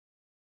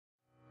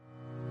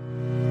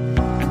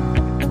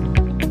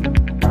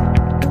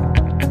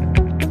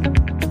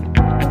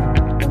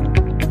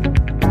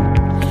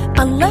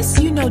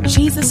know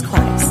Jesus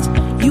Christ,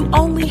 you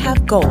only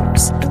have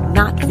goals,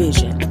 not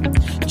vision.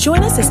 Join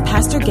us as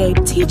Pastor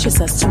Gabe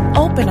teaches us to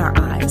open our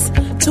eyes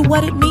to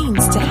what it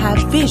means to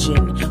have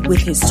vision with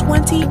his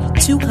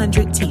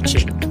 20-200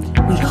 teaching.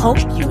 We hope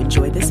you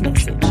enjoy this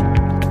message.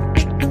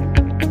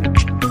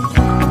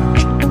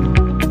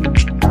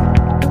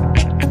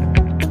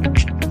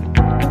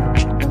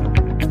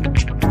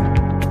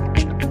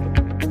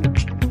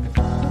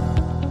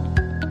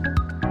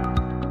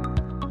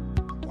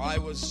 Why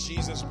was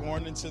Jesus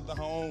born into the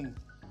home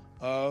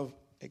of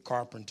a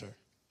carpenter?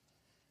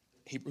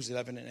 Hebrews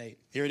 11:8.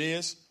 Here it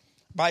is.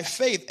 By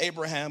faith,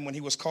 Abraham, when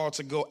he was called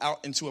to go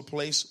out into a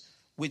place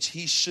which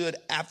he should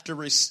after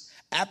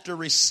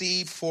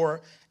receive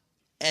for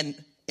an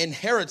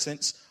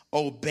inheritance,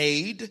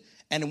 obeyed.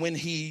 And when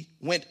he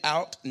went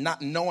out,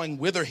 not knowing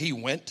whither he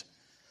went,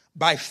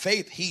 by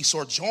faith he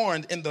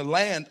sojourned in the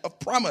land of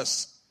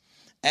promise,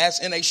 as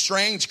in a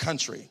strange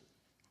country.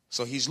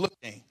 So he's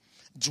looking,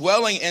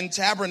 dwelling in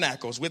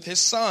tabernacles with his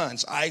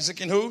sons,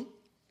 Isaac and who?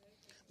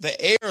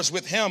 The heirs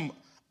with him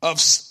of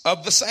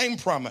the same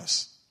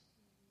promise.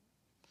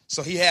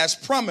 So he has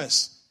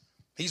promise.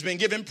 He's been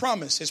given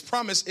promise. His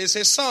promise is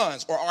his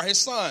sons, or are his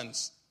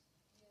sons.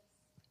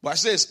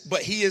 Watch this.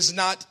 But he is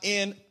not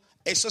in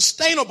a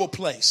sustainable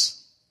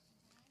place.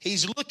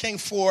 He's looking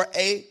for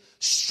a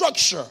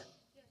structure.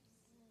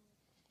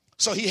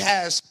 So he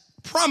has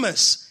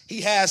promise.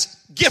 He has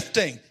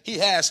gifting. He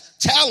has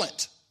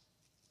talent.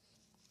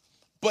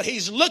 But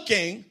he's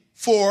looking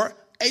for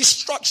a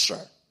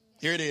structure.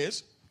 Here it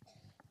is.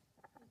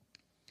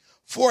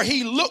 For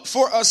he looked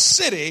for a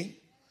city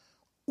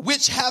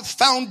which hath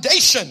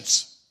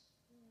foundations,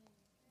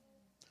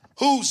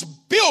 whose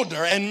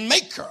builder and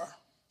maker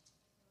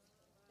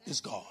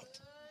is God.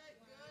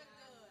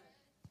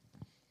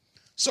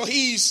 So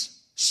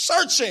he's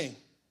searching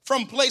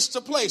from place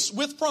to place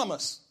with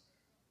promise.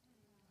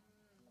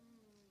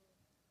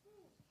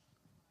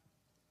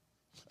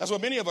 That's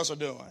what many of us are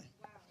doing.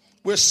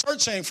 We're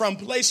searching from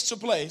place to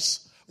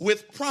place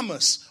with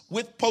promise,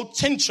 with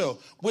potential,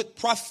 with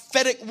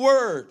prophetic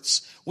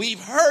words. We've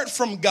heard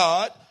from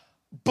God,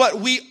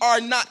 but we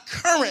are not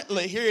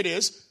currently, here it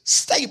is,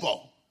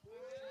 stable.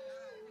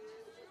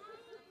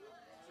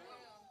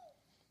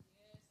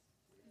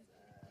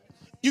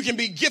 You can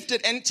be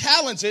gifted and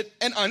talented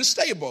and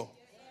unstable.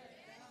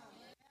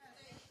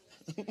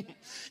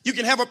 You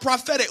can have a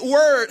prophetic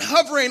word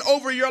hovering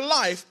over your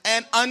life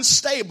and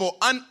unstable,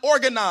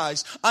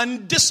 unorganized,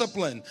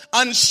 undisciplined,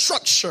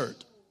 unstructured.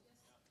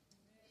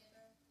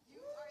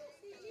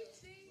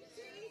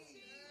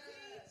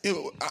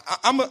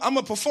 I'm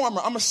a performer,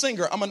 I'm a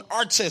singer, I'm an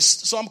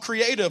artist, so I'm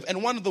creative.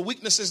 And one of the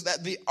weaknesses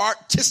that the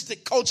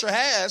artistic culture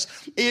has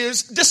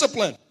is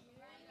discipline.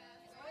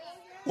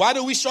 Why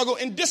do we struggle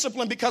in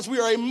discipline? Because we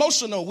are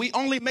emotional. We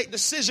only make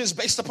decisions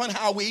based upon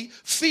how we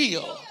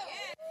feel.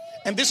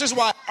 And this is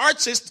why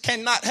artists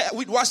cannot have,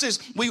 watch this,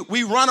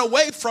 we run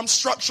away from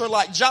structure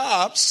like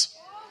jobs.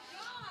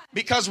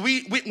 Because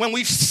when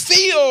we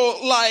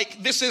feel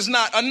like this is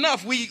not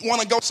enough, we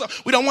want to go. So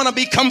we don't want to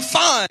be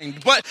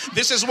confined. But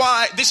this is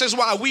why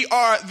we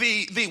are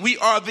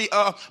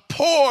the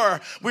poor.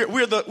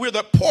 We're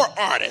the poor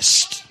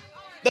artist,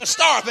 the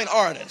starving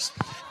artist,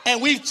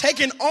 and we've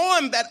taken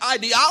on that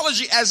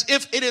ideology as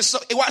if it is.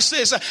 Watch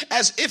this,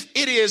 as if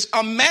it is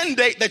a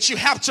mandate that you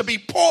have to be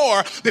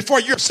poor before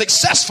you're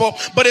successful.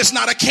 But it's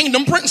not a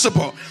kingdom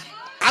principle.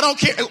 I don't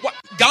care.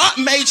 God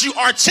made you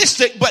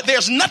artistic, but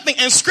there's nothing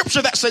in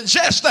scripture that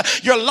suggests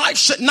that your life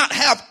should not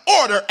have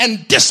order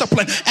and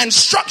discipline and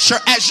structure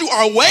as you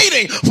are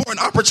waiting for an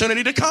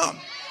opportunity to come.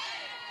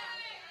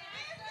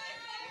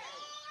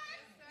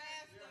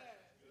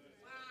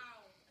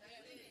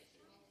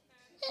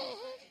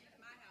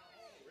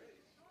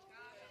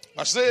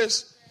 Watch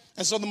this.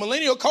 And so the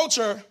millennial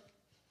culture,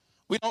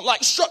 we don't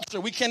like structure.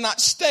 We cannot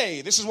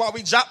stay. This is why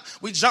we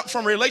jump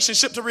from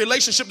relationship to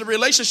relationship to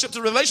relationship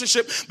to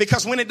relationship,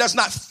 because when it does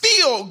not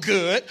feel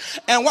good,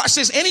 and watch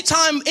this,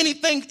 anytime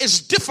anything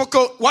is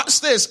difficult, watch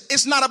this,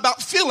 it's not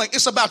about feeling,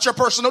 it's about your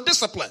personal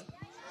discipline.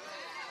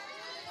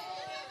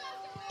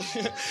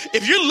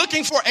 If you're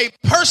looking for a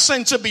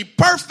person to be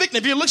perfect,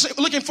 if you're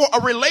looking for a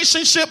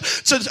relationship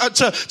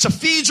to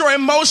feed your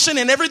emotion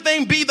and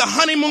everything be the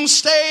honeymoon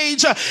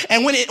stage,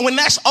 and when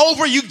that's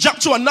over, you jump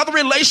to another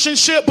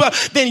relationship,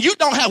 then you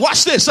don't have,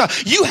 watch this,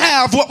 you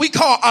have what we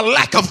call a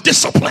lack of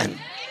discipline.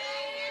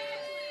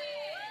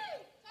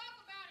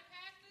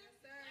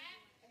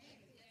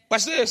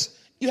 Watch this.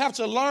 You have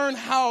to learn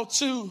how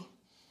to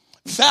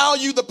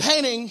value the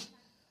painting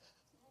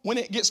when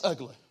it gets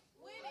ugly.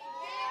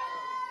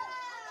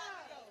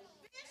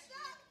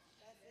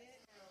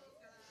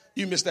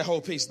 You missed that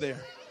whole piece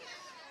there.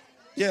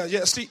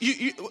 Yeah. See,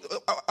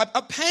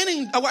 a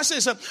painting. Watch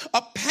this. A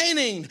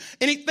painting,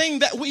 anything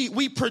that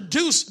we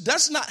produce,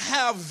 does not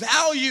have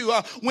value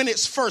when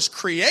it's first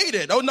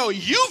created. Oh no,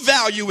 you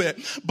value it.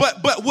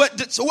 But what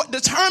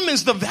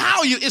determines the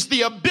value is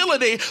the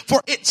ability for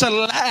it to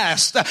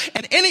last.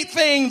 And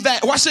anything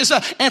that, watch this.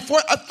 And for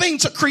a thing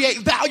to create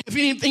value,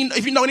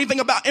 if you know anything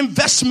about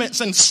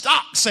investments and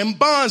stocks and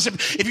bonds,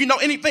 if you know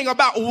anything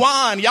about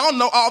wine, y'all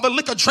know all the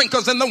liquor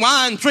drinkers and the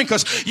wine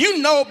drinkers. You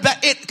know that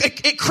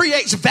it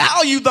creates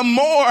value the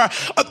more,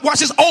 watch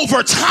this,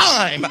 over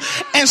time.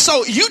 And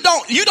so you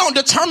don't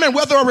determine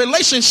whether a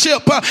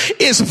relationship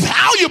is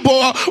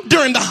valuable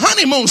during the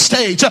honeymoon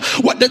stage.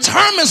 What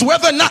determines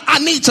whether or not I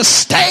need to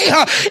stay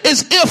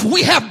is if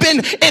we have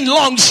been in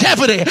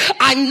longevity.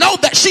 I know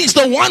that she's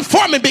the one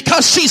for me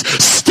because she's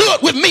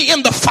stood with me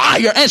in the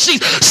fire and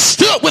she's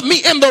stood with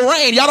me in the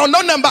rain. Y'all don't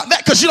know nothing about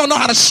that because you don't know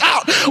how to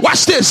shout.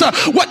 Watch this.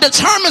 What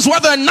determines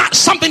whether or not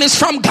something is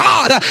from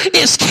God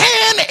is,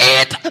 can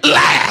it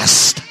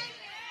last?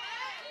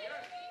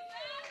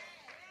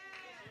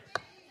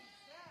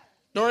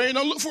 Doreen,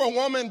 don't look for a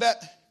woman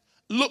that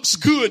looks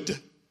good.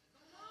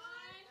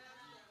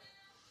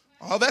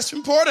 Oh, that's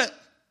important.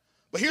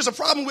 But here's a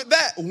problem with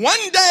that. One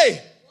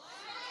day,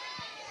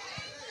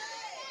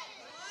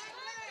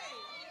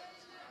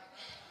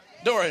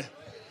 Doreen,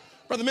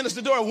 Brother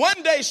Minister Doreen,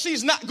 one day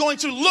she's not going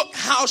to look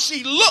how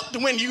she looked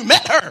when you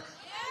met her.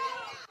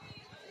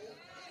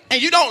 And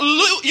you don't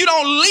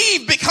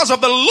leave because of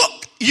the look.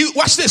 You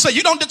watch this. So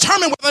you don't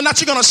determine whether or not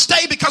you're going to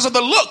stay because of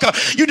the look.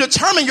 You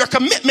determine your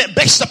commitment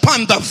based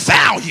upon the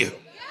value.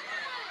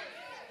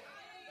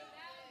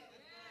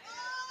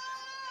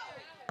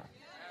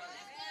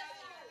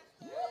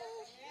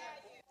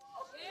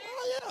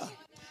 Oh,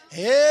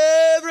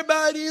 yeah.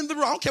 Everybody in the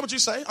room. I don't care what you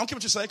say.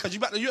 Because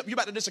you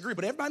about to disagree.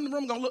 But everybody in the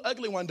room going to look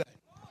ugly one day.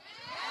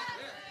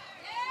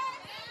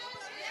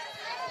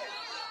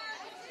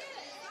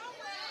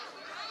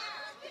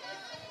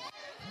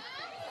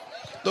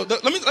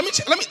 Let me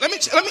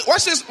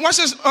watch this.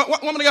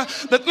 Woman of God.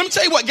 Let me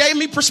tell you what gave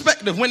me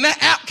perspective. When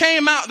that app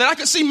came out that I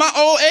could see my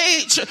old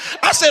age,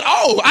 I said,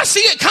 "Oh, I see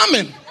it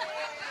coming.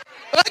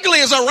 Ugly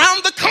is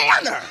around the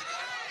corner."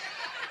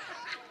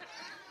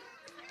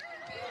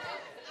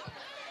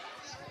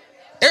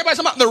 Everybody's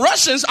talking about the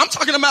Russians. I'm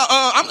talking about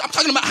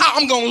how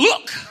I'm going to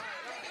look.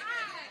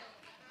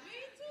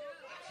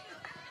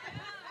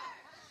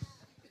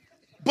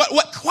 But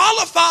what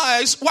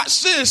qualifies,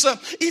 watch this,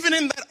 even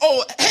in that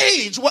old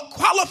age, what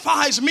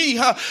qualifies me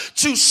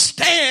to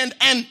stand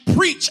and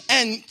preach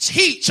and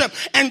teach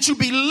and to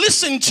be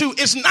listened to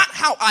is not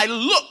how I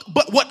look,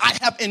 but what I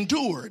have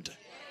endured.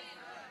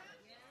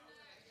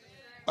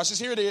 Watch this,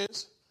 here it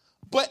is.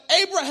 But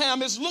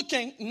Abraham is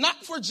looking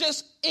not for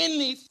just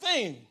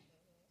anything.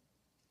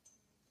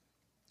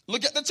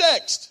 Look at the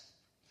text.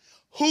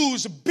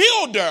 Whose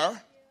builder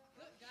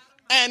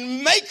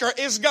and maker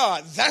is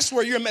God. That's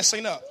where you're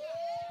messing up.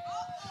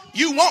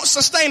 You want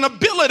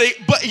sustainability,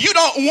 but you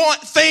don't want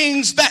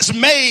things that's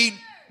made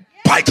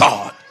by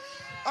God.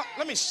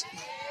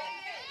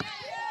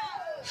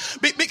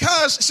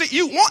 Because, see,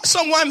 you want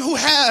someone who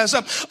has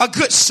a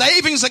good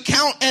savings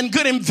account and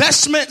good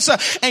investments,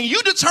 and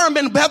you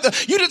determine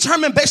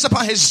based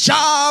upon his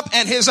job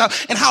and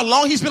and how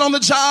long he's been on the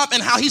job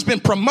and how he's been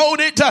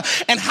promoted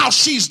and how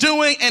she's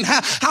doing and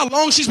how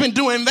long she's been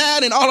doing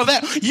that and all of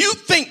that. You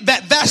think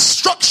that that's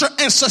structure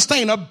and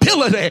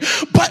sustainability,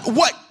 but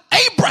what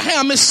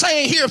Abraham is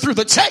saying here through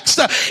the text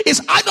is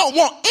I don't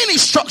want any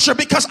structure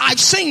because I've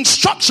seen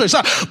structures.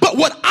 But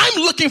what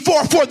I'm looking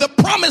for the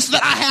promise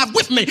that I have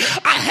with me,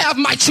 I have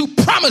my two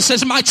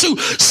promises, my two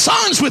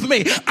sons with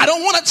me. I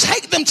don't want to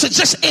take them to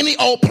just any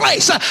old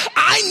place.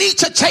 I need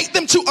to take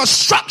them to a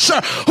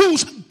structure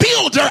whose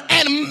builder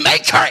and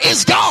maker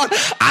is God.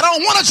 I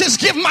don't want to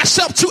just give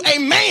myself to a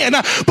man,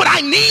 but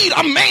I need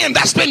a man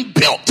that's been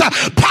built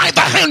by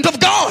the hand of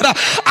God.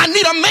 I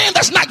need a man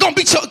that's not going to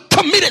be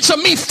committed to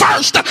me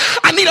first.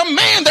 I need a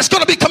man that's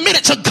going to be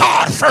committed to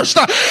God first.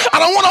 I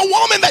don't want a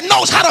woman that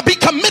knows how to be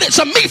committed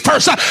to me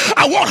first.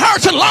 I want her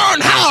to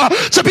learn how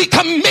to be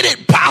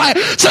committed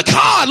to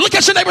God. Look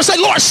at your neighbor and say,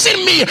 Lord,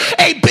 send me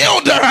a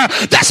builder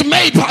that's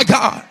made by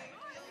God.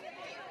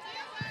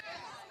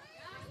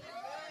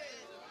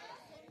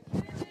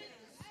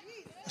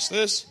 What's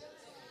this?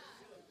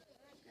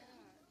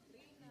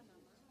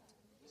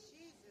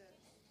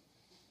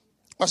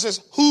 What's this?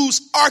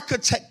 Whose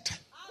architect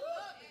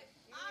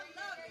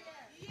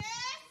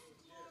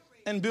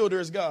and builder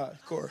is God,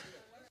 Corey.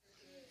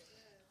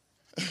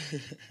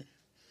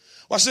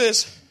 Watch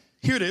this.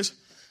 Here it is.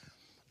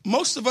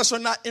 Most of us are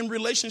not in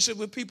relationship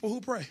with people who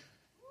pray.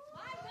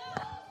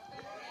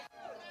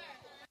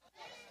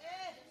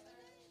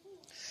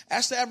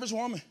 Ask the average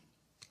woman.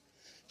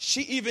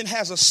 She even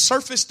has a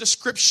surface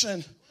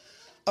description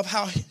of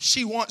how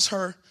she wants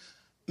her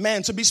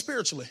man to be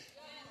spiritually.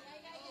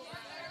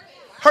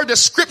 Her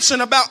description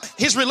about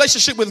his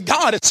relationship with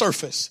God is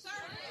surface.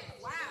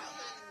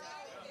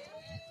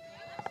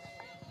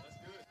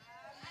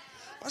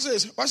 Watch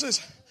this. Watch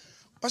this.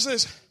 Watch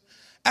this.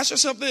 Ask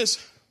yourself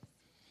this.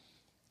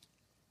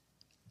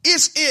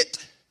 Is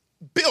it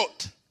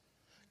built,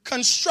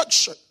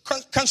 constructed?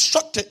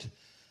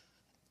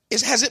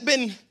 Has it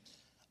been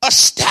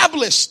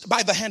established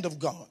by the hand of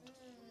God?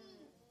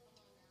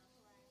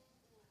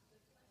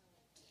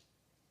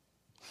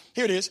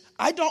 Here it is.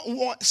 I don't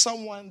want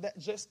someone that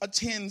just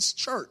attends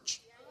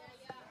church.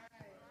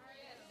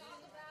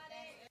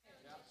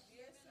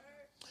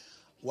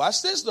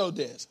 Watch this though,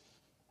 Des.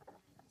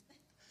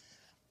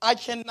 I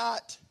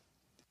cannot,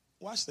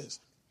 watch this.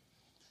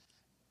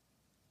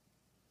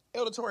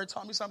 Elder Torrey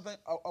taught me something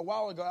a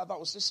while ago I thought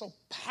was just so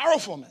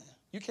powerful, man.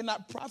 You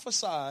cannot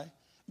prophesy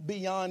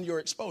beyond your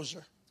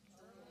exposure.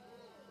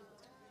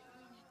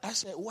 I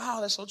said, wow,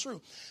 that's so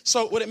true.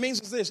 So what it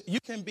means is this: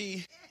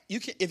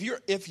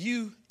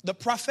 the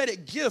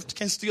prophetic gift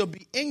can still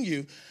be in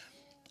you,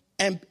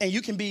 and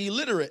you can be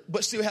illiterate,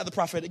 but still have the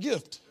prophetic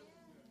gift.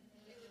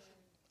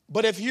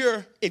 But if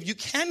you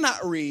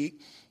cannot read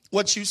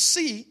what you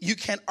see, you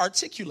can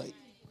articulate.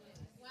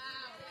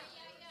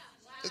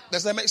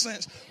 Does that make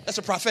sense? That's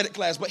a prophetic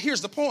class. But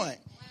here's the point.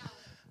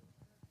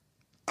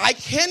 I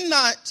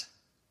cannot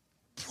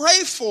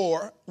pray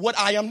for what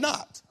I am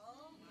not.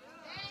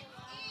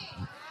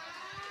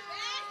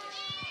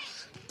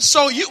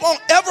 So you won't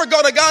ever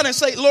go to God and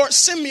say, Lord,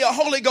 send me a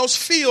Holy Ghost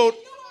filled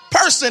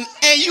person,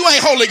 and you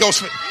ain't Holy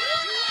Ghost filled.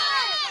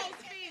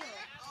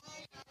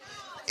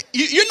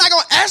 You're not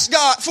going to ask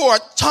God for a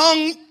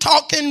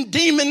tongue-talking,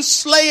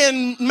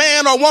 demon-slaying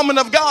man or woman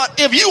of God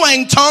if you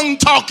ain't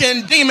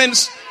tongue-talking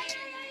demons.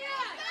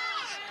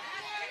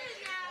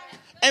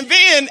 And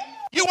then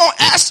you won't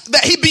ask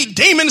that he be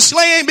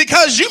demon-slaying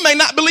because you may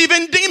not believe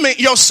in demon,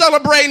 your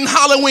celebrating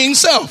Halloween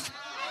self.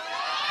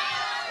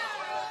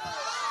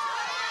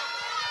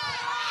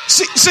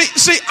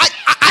 See, I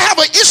have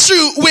an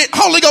issue with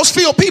Holy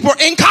Ghost-filled people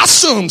in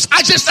costumes.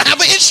 I just have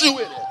an issue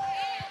with it.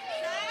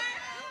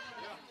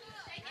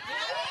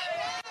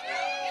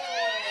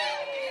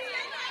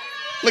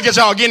 Look at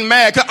y'all getting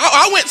mad.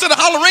 I went to the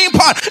Halloween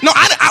party. No,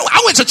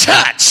 I went to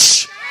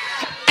church.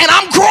 And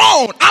I'm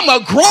grown.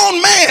 I'm a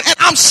grown man. And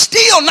I'm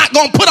still not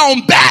going to put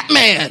on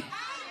Batman.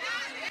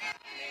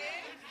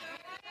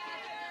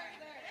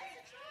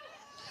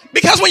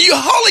 Because when you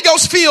Holy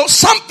Ghost feel,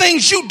 some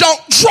things you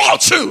don't draw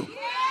to.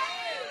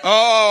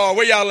 Oh,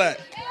 where y'all at?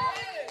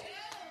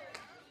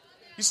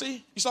 You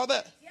see? You saw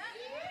that?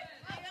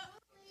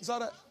 You saw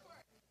that?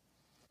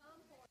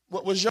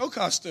 What was your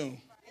costume?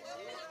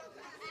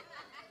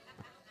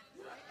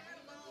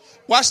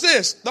 Watch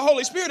this. The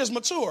Holy Spirit is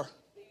mature.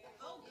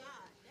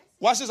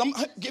 Watch this. I'm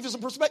going to give you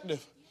some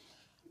perspective.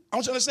 I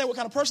want you to understand what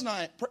kind of person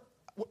I am.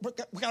 What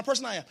kind of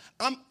person I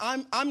am.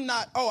 I'm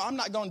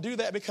not going to do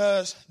that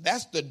because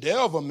that's the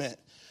devil meant.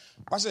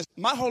 Watch this.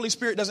 My Holy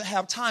Spirit doesn't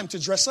have time to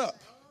dress up.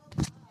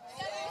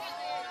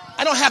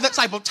 I don't have that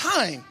type of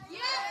time.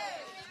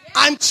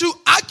 I'm too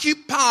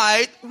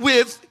occupied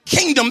with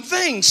kingdom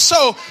things.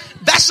 So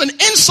that's an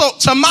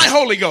insult to my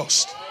Holy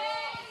Ghost.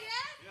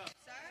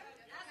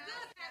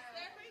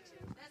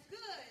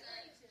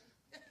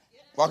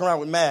 Walk around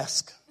with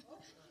mask.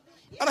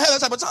 I don't have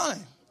that type of time.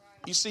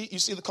 You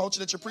see the culture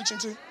that you're preaching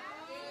to? You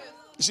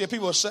see if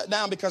people are shut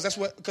down because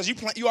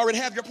you already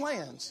have your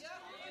plans.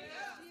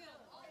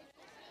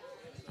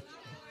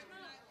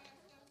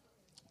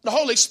 The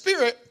Holy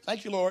Spirit,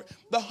 thank you, Lord.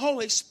 The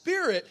Holy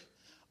Spirit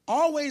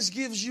always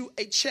gives you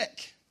a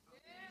check.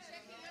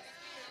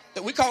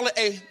 We call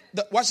it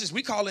watch this.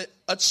 We call it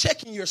a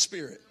check in your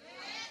spirit.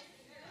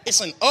 It's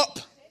an up.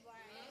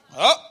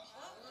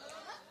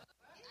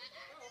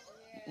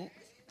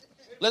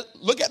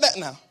 Look at that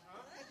now.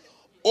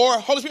 Or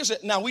Holy Spirit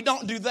said, now we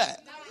don't do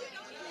that.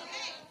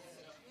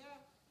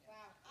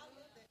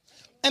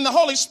 And the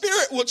Holy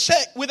Spirit will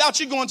check without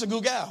you going to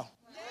Google.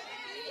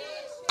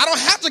 I don't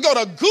have to go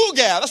to Google.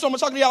 That's what I'm going to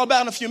talk to y'all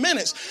about in a few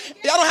minutes.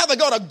 I don't have to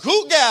go to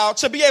Google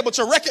to be able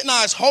to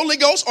recognize Holy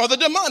Ghost or the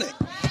demonic.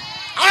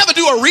 I have to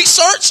do a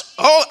research.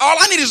 All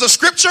I need is a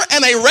scripture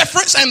and a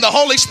reference and the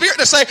Holy Spirit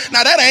to say,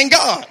 now that ain't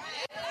God.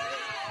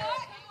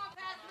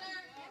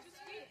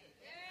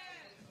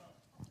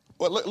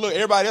 Well, look,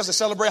 everybody else that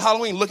celebrate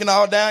Halloween looking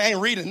all down, ain't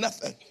reading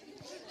nothing.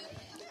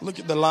 Look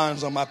at the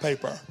lines on my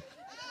paper.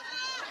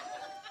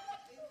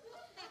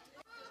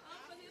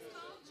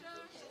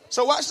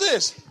 So watch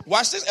this.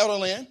 Watch this,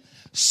 Elder Lynn.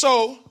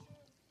 So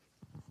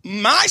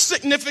my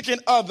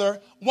significant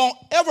other won't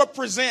ever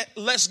present,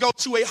 let's go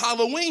to a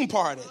Halloween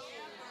party.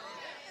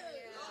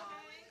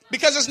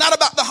 Because it's not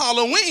about the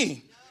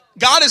Halloween.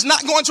 God is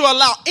not going to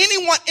allow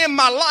anyone in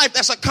my life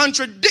that's a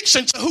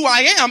contradiction to who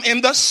I am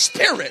in the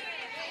spirit.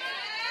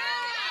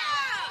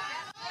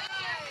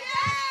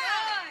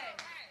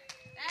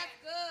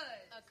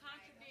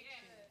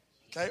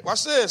 Okay,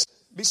 watch this.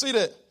 Be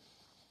seated.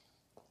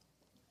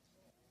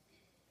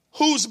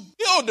 Whose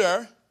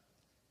builder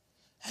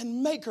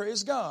and maker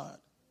is God.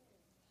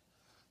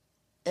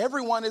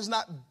 Everyone is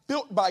not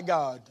built by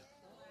God.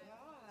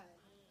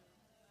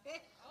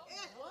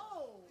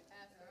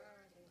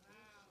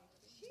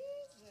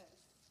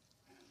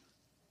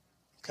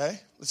 Okay,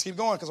 let's keep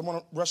going because I want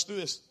to rush through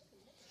this.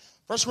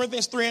 1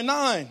 Corinthians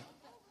 3:9.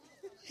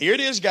 Here it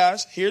is,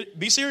 guys. Here,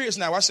 be serious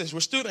now. Watch this.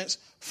 We're students.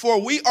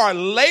 For we are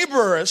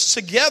laborers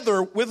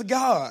together with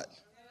God.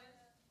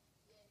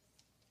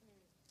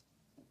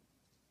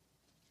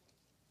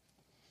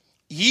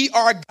 Ye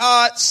are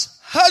God's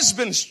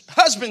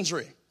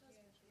husbandry.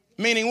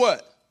 Meaning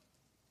what?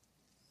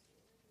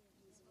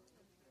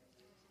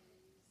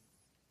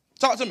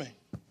 Talk to me.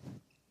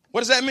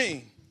 What does that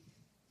mean?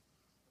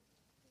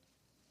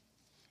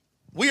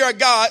 We are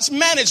God's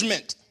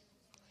management,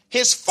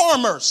 his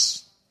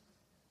farmers.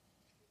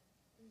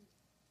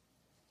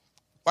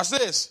 Watch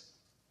this.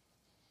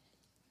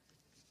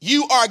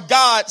 You are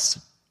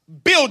God's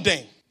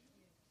building.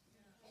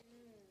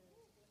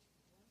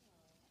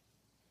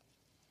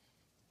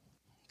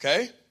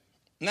 Okay?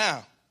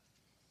 Now,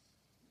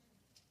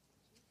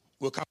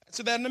 we'll come back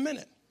to that in a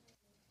minute.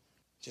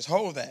 Just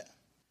hold that.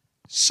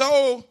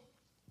 So,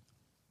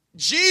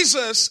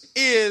 Jesus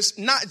is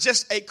not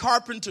just a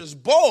carpenter's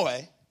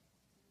boy,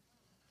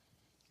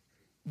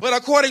 but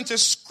according to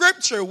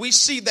Scripture, we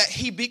see that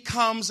he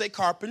becomes a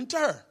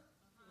carpenter.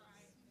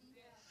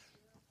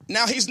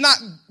 Now, he's not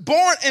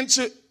born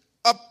into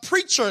a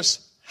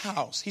preacher's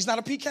house. He's not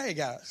a PK,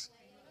 guys.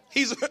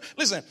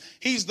 Listen,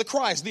 he's the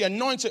Christ, the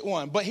anointed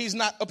one, but he's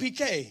not a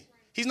PK.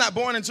 He's not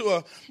born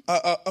into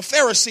a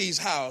Pharisee's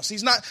house.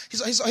 He's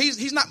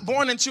not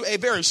born into a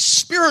very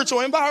spiritual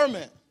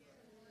environment,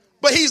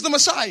 but he's the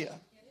Messiah.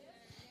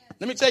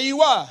 Let me tell you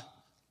why.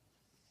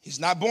 He's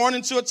not born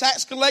into a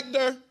tax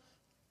collector,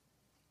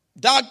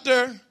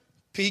 doctor,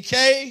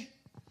 PK.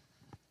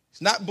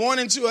 He's not born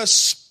into a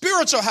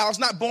spiritual house,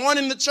 not born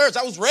in the church.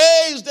 I was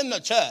raised in the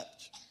church.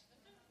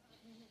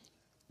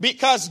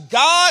 Because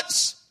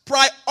God's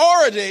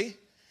priority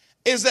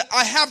is that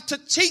I have to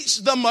teach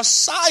the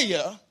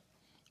Messiah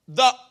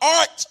the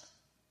art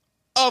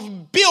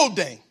of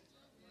building.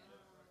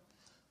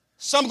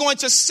 So I'm going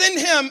to send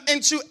him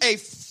into a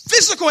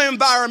physical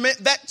environment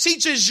that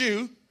teaches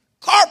you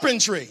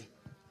carpentry,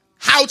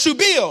 how to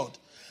build.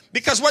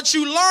 Because what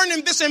you learn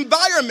in this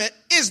environment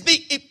is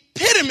the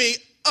epitome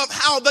of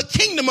how the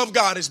kingdom of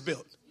God is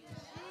built.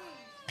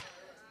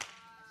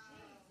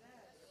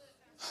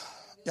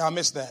 Y'all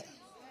missed that.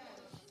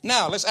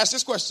 Now, let's ask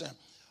this question.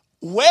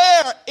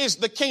 Where is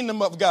the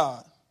kingdom of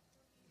God?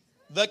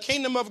 The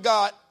kingdom of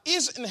God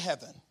is in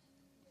heaven.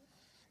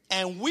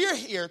 And we're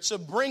here to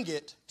bring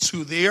it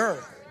to the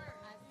earth.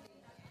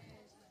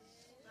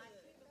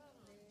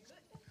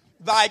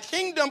 Thy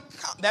kingdom,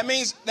 that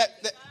means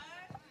that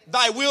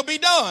thy will be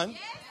done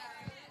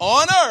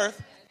on earth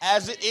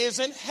as it is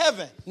in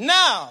heaven.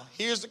 Now,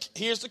 here's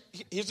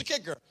the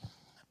kicker.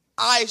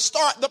 I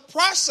start the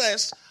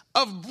process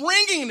of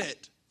bringing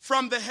it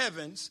from the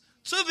heavens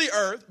to the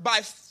earth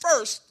by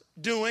first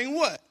doing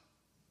what?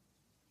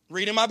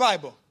 Reading my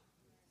Bible.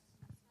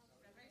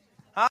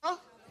 Huh?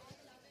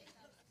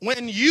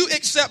 When you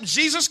accept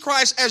Jesus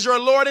Christ as your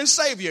Lord and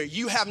Savior,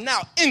 you have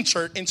now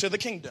entered into the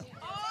kingdom.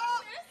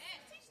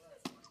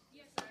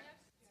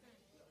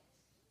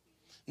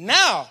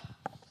 Now,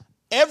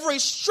 every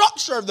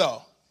structure,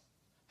 though,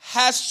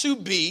 has to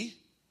be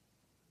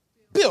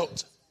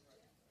built.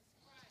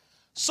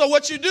 So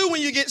what you do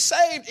when you get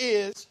saved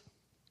is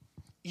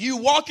you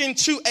walk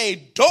into a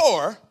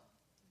door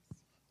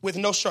with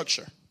no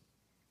structure.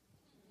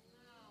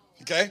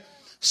 Okay?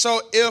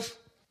 So if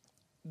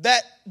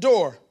that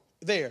door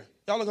there,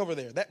 y'all look over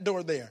there, that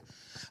door there,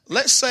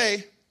 let's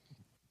say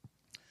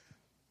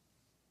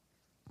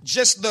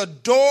just the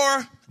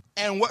door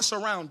and what's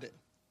around it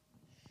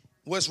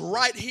was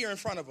right here in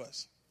front of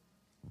us.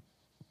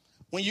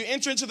 When you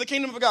enter into the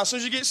kingdom of God, as soon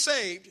as you get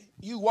saved,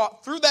 you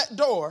walk through that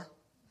door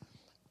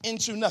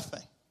into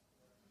nothing.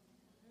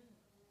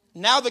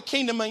 Now the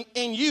kingdom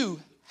in you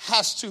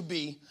has to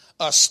be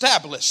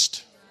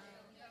established.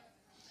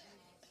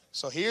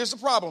 So here's the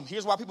problem.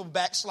 Here's why people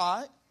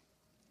backslide.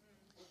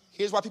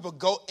 Here's why people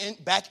go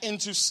back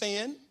into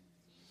sin.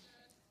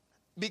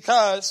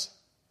 Because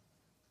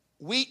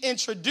we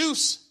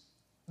introduce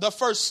the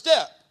first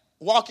step,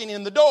 walking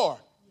in the door.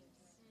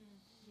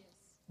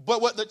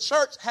 But what the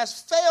church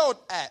has failed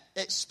at,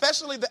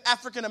 especially the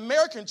African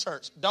American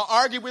church, don't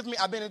argue with me.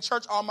 I've been in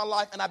church all my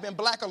life and I've been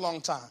black a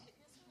long time.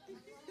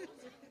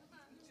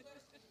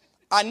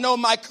 I know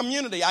my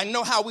community. I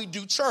know how we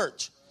do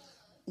church.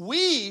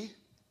 We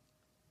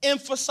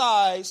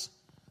emphasize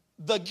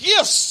the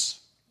gifts,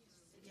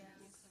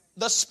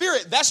 the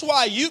spirit. That's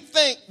why you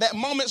think that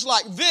moments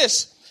like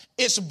this,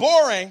 it's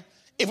boring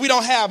if we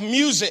don't have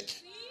music.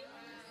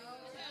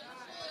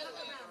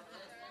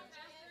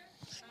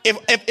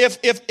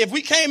 If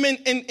we came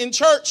in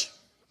church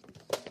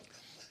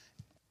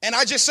and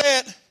I just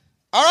said,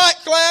 all right,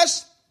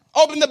 class,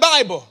 open the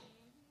Bible,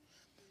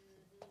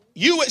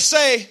 you would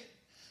say,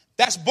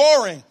 that's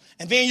boring.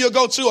 And then you'll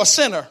go to a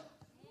center.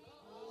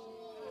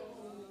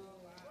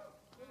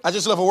 I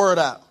just left a word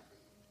out.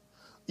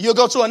 You'll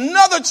go to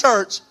another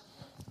church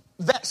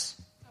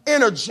that's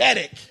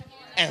energetic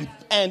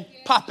and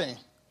popping.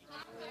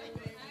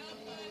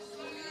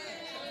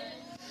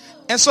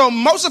 And so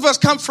most of us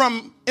come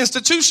from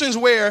institutions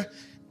where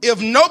if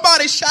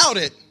nobody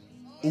shouted,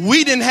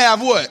 we didn't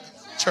have what?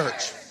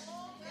 Church.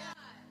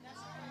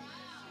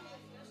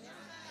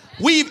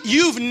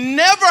 You've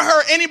never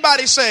heard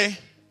anybody say,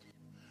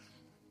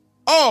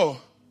 oh,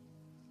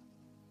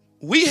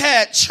 we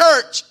had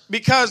church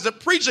because the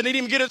preacher didn't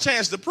even get a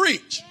chance to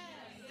preach.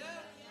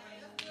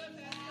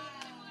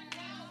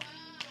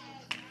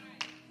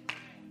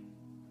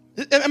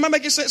 Am I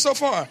making sense so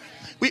far?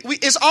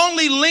 It's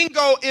only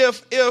lingo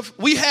if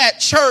we had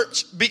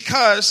church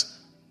because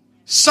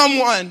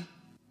someone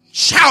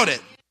shouted.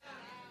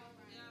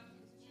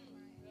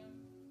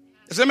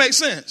 Does that make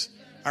sense?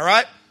 All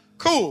right,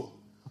 cool.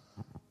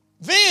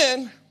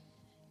 Then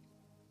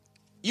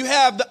you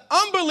have the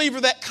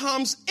unbeliever that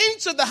comes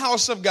into the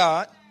house of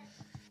God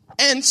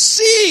and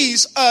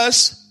sees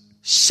us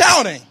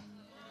shouting.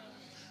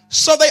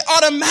 So they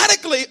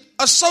automatically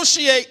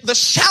associate the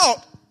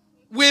shout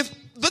with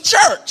the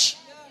church,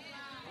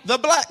 the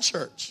black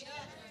church.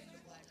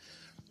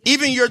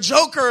 Even your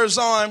jokers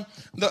on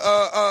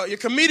your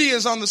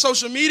comedians on the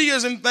social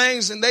medias and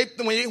things, and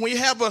when you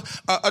have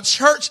a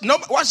church,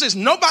 watch this.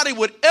 Nobody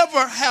would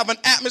ever have an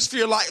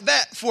atmosphere like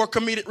that for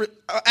comedic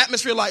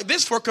atmosphere like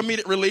this for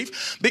comedic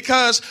relief,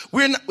 because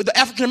the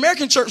African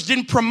American church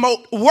didn't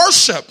promote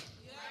worship,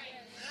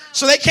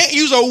 so they can't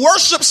use a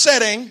worship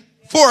setting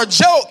for a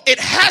joke. It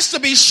has to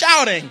be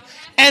shouting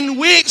and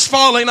wigs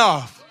falling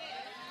off,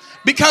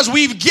 because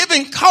we've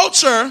given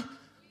culture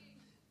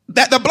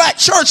that the black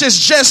church is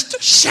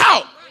just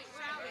shout.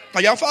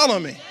 Are y'all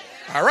following me?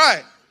 All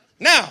right.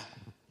 Now,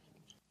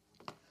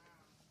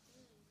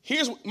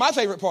 here's my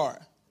favorite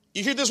part.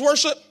 You hear this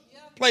worship?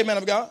 Play, man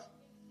of God.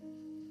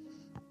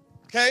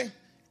 Okay?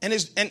 And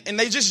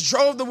they just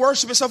drove the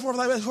worship and so forth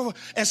like that.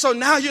 And so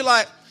now you're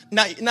like,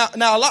 now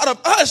a lot of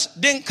us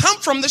didn't come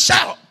from the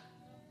shout.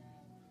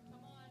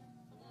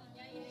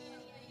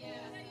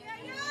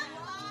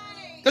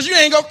 Because you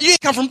ain't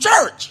come from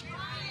church.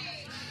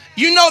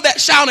 You know that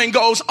shouting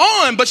goes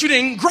on, but you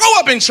didn't grow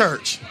up in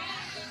church.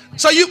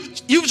 So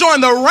you've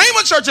joined the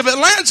Rhema Church of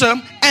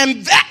Atlanta,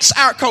 and that's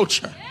our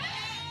culture.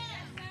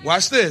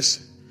 Watch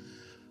this.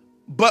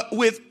 But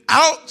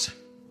without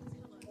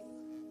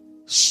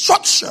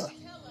structure,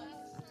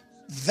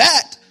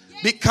 that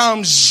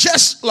becomes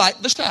just like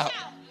the shout.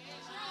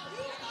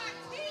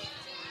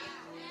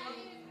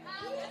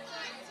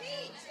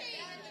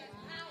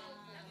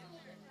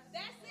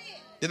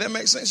 Did that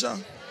make sense, y'all?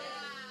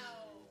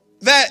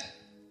 That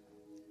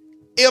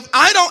if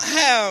I don't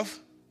have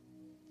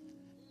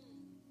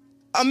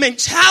a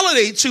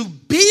mentality to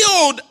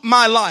build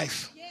my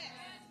life,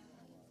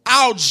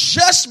 I'll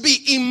just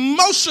be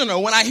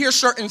emotional when I hear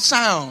certain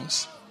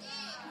sounds.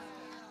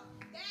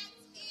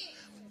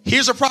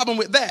 Here's a problem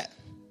with that.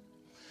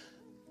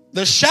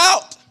 The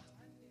shout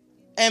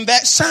and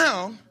that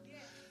sound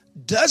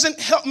doesn't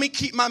help me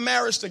keep my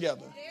marriage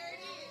together.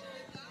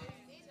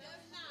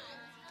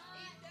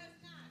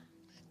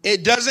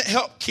 It doesn't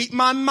help keep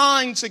my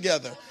mind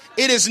together.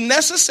 It is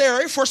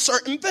necessary for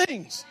certain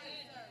things.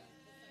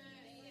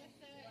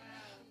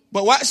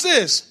 But watch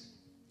this.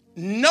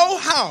 No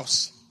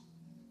house.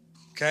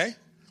 Okay?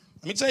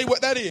 Let me tell you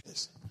what that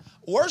is.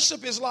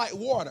 Worship is like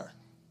water.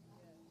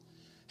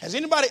 Has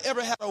anybody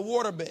ever had a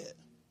water bed?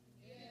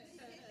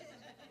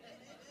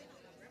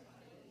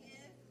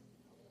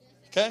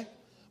 Okay?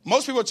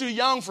 Most people are too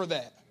young for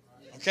that.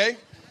 Okay?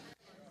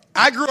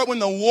 I grew up when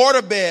the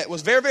water bed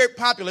was very, very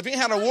popular. If you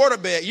ain't had a water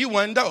bed, you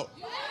wasn't dope.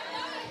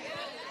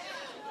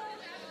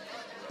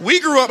 We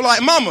grew up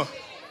like, mama,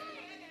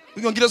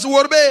 we're going to get us a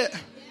water bed.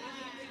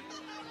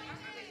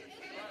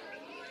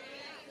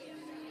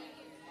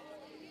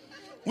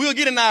 We'll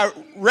get in our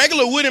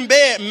regular wooden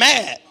bed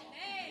mad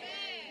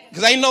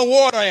because ain't no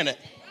water in it.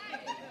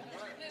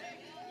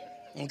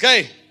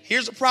 Okay,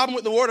 here's the problem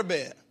with the water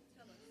bed.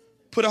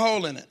 Put a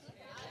hole in it.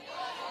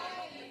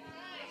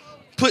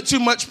 Put too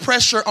much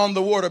pressure on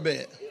the water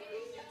bed.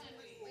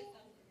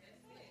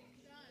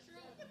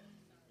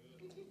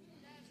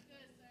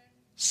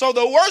 So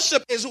the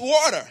worship is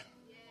water,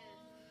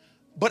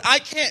 but I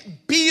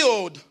can't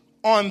build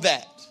on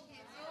that.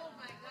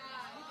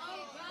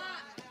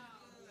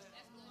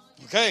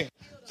 Okay,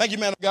 thank you,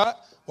 man of God.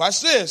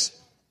 Watch this.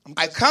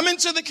 I come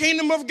into the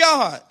kingdom of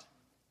God.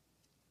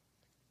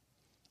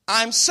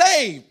 I'm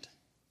saved.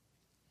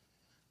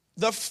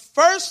 The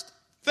first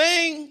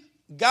thing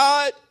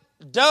God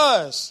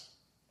does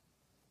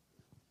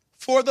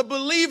for the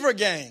believer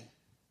gang,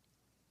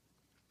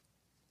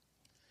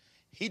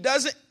 He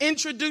doesn't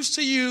introduce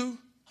to you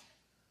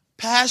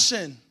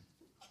passion,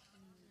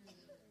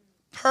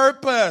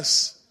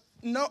 purpose.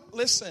 No,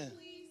 listen.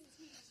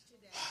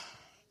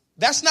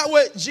 That's not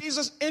what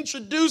Jesus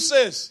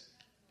introduces.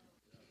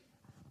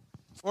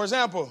 For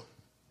example,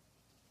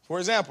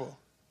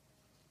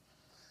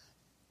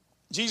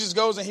 Jesus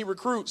goes and he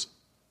recruits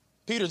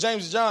Peter,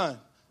 James, and John.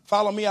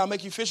 Follow me, I'll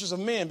make you fishers of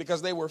men,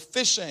 because they were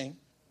fishing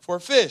for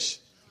fish.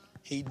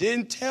 He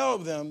didn't tell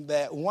them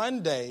that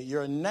one day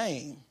your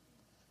name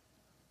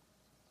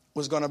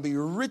was going to be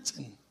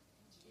written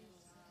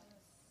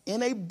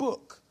in a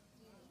book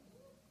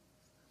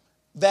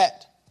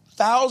that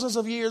thousands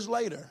of years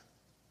later,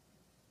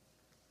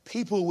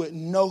 people would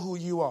know who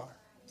you are.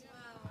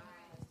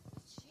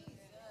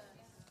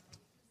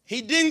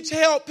 He didn't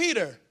tell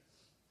Peter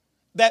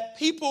that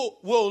people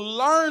will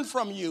learn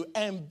from you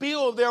and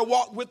build their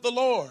walk with the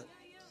Lord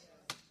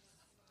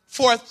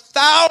for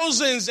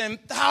thousands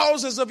and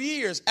thousands of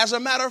years. As a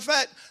matter of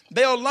fact,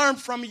 they'll learn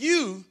from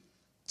you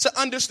to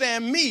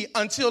understand me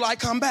until I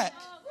come back.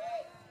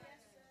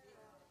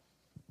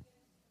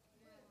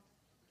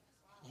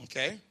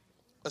 Okay,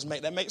 let's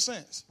make that make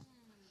sense.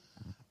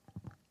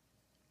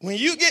 When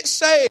you get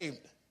saved,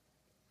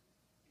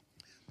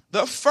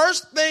 the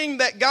first thing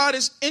that God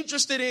is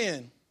interested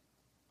in,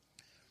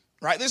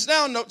 write this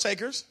down, note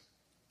takers,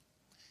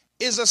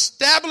 is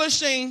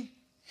establishing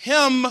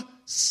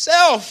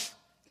himself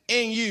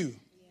in you.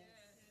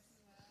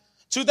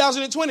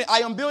 2020, I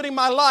am building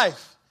my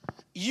life.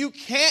 You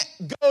can't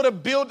go to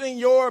building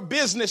your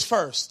business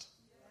first.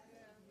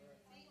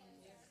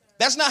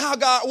 That's not how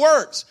God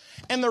works.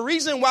 And the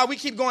reason why we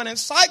keep going in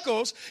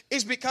cycles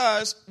is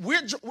because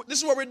this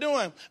is what we're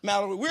doing,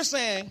 Mallory. We're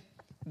saying,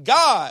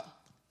 God,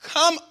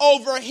 come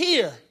over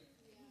here.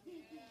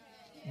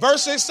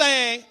 Versus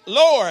saying,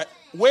 Lord,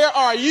 where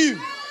are you?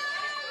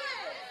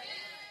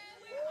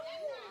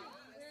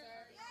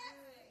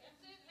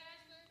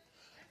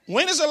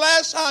 When is the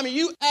last time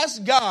you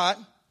asked God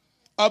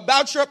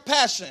about your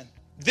passion?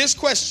 This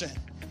question: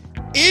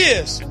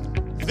 is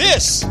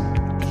this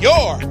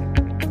your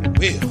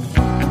will?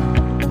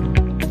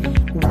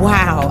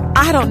 Wow,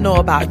 I don't know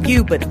about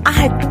you, but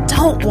I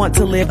don't want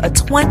to live a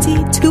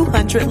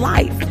 2200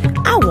 life.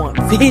 I want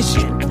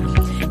vision.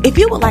 If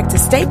you would like to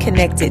stay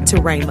connected to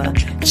Rhema,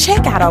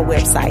 check out our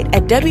website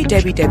at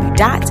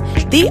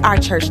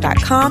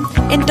www.theourchurch.com,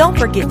 and don't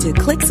forget to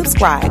click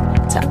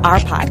subscribe to our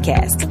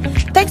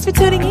podcast. Thanks for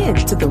tuning in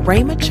to the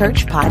Rhema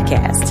Church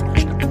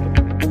Podcast.